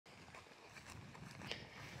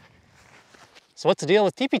So what's the deal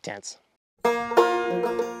with teepee tents?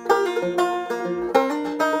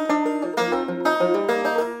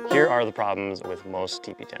 Here are the problems with most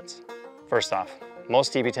teepee tents. First off,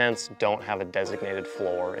 most teepee tents don't have a designated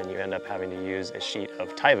floor, and you end up having to use a sheet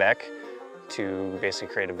of Tyvek to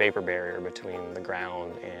basically create a vapor barrier between the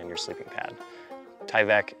ground and your sleeping pad.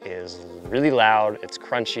 Tyvek is really loud, it's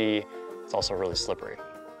crunchy, it's also really slippery.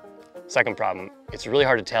 Second problem, it's really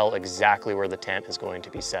hard to tell exactly where the tent is going to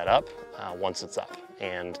be set up once it's up.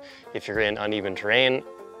 And if you're in uneven terrain,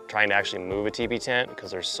 trying to actually move a teepee tent,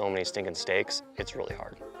 because there's so many stinking stakes, it's really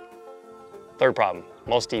hard. Third problem,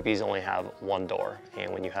 most teepees only have one door.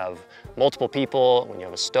 And when you have multiple people, when you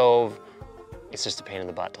have a stove, it's just a pain in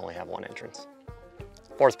the butt to only have one entrance.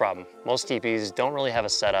 Fourth problem, most teepees don't really have a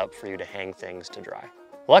setup for you to hang things to dry.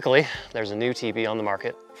 Luckily, there's a new teepee on the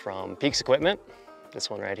market from PEAX Equipment, this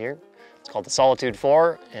one right here. It's called the Solitude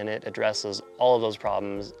 4, and it addresses all of those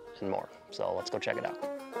problems and more. So let's go check it out.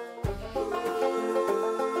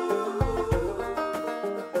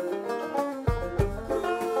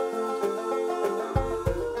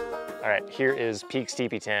 All right, here is PEAX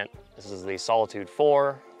teepee tent. This is the Solitude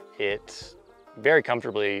 4. It very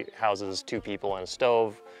comfortably houses 2 people and a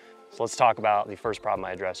stove. So let's talk about the first problem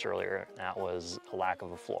I addressed earlier. That was a lack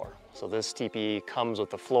of a floor. So this teepee comes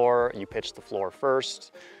with the floor. You pitch the floor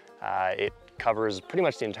first. It covers pretty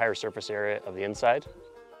much the entire surface area of the inside.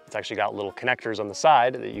 It's actually got little connectors on the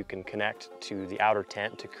side that you can connect to the outer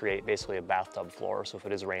tent to create basically a bathtub floor. So if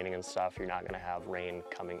it is raining and stuff, you're not gonna have rain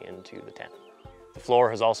coming into the tent. The floor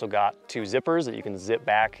has also got 2 zippers that you can zip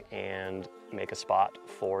back and make a spot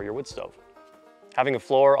for your wood stove. Having a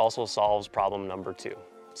floor also solves problem number 2.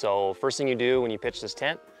 So first thing you do when you pitch this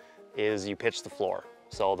tent is you pitch the floor.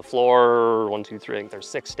 So the floor, 1, 2, 3, I think there's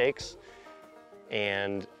 6 stakes.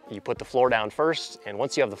 And you put the floor down first, and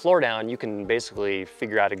once you have the floor down, you can basically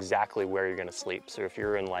figure out exactly where you're gonna sleep. So if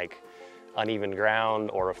you're in like uneven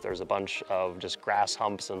ground, or if there's a bunch of just grass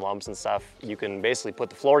humps and lumps and stuff, you can basically put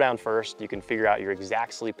the floor down first, you can figure out your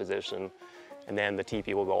exact sleep position, and then the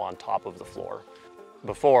teepee will go on top of the floor.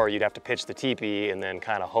 Before, you'd have to pitch the teepee and then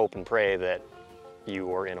kind of hope and pray that you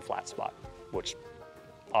were in a flat spot, which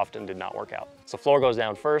often did not work out. So floor goes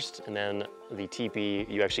down first, and then the teepee,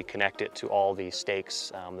 you actually connect it to all the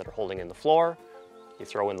stakes that are holding in the floor. You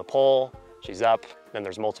throw in the pole, she's up, then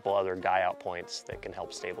there's multiple other guy out points that can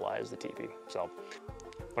help stabilize the teepee. So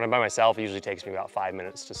when I'm by myself, it usually takes me about 5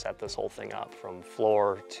 minutes to set this whole thing up, from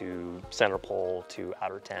floor to center pole to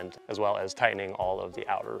outer tent, as well as tightening all of the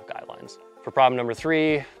outer guy lines. For problem number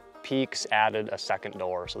 3, PEAX added a second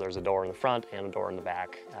door. So there's a door in the front and a door in the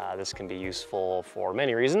back. This can be useful for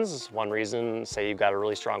many reasons. One reason, say you've got a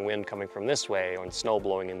really strong wind coming from this way or snow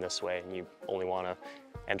blowing in this way, and you only want to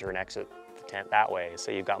enter and exit the tent that way.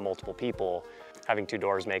 Say you've got multiple people, having 2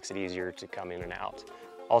 doors makes it easier to come in and out.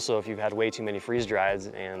 Also, if you've had way too many freeze dries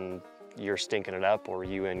and you're stinking it up, or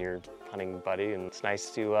you and your hunting buddy, and it's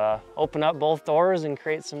nice to open up both doors and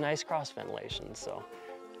create some nice cross ventilation. So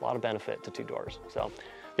a lot of benefit to 2 doors. So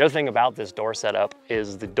the other thing about this door setup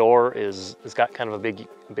is the door it's got kind of a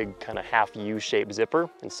big kind of half U-shaped zipper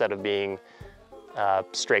instead of being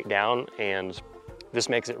straight down, and this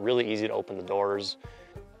makes it really easy to open the doors.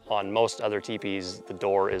 On most other teepees, the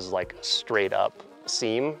door is like a straight up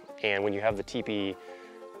seam, and when you have the teepee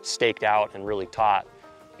staked out and really taut,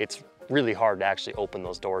 it's really hard to actually open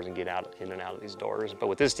those doors and get in and out of these doors. But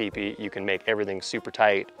with this teepee, you can make everything super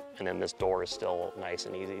tight, and then this door is still nice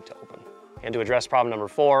and easy to open. And to address problem number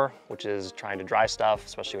 4, which is trying to dry stuff,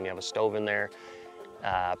 especially when you have a stove in there,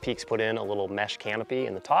 PEAX put in a little mesh canopy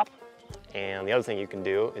in the top. And the other thing you can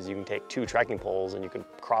do is you can take 2 trekking poles and you can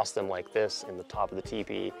cross them like this in the top of the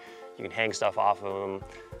teepee. You can hang stuff off of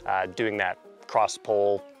them. Doing that cross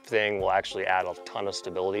pole thing will actually add a ton of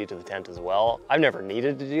stability to the tent as well. I've never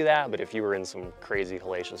needed to do that, but if you were in some crazy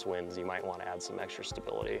hellacious winds, you might want to add some extra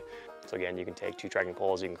stability. So again, you can take 2 trekking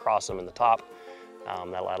poles, you can cross them in the top.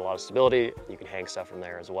 That'll add a lot of stability. You can hang stuff from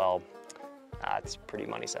there as well. It's a pretty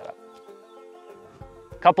money setup.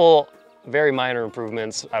 A couple very minor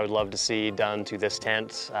improvements I would love to see done to this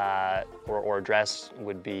tent or addressed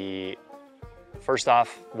would be, first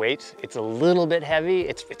off, weight. It's a little bit heavy.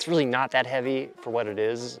 It's really not that heavy for what it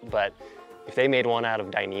is, but if they made one out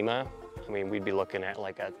of Dyneema, I mean, we'd be looking at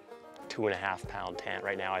like a 2.5 pound tent.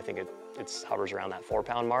 Right now, I think it hovers around that 4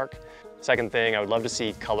 pound mark. Second thing, I would love to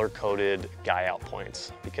see color-coded guy out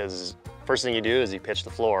points, because first thing you do is you pitch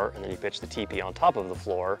the floor, and then you pitch the teepee on top of the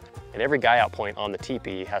floor, and every guy out point on the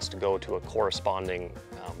teepee has to go to a corresponding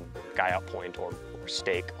guy out point or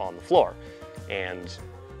stake on the floor. And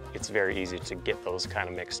it's very easy to get those kind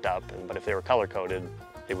of mixed up, but if they were color-coded,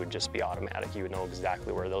 it would just be automatic. You would know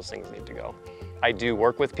exactly where those things need to go. I do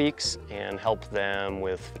work with PEAX and help them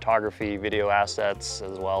with photography, video assets,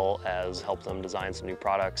 as well as help them design some new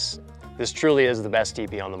products. This truly is the best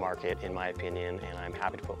teepee on the market, in my opinion, and I'm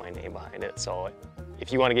happy to put my name behind it. So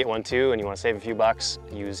if you want to get one too and you want to save a few bucks,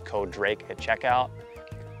 use code Drake at checkout.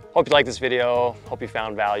 Hope you liked this video. Hope you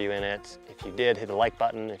found value in it. If you did, hit the like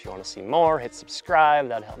button. If you want to see more, hit subscribe.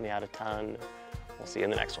 That'd help me out a ton. We'll see you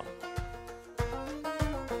in the next one.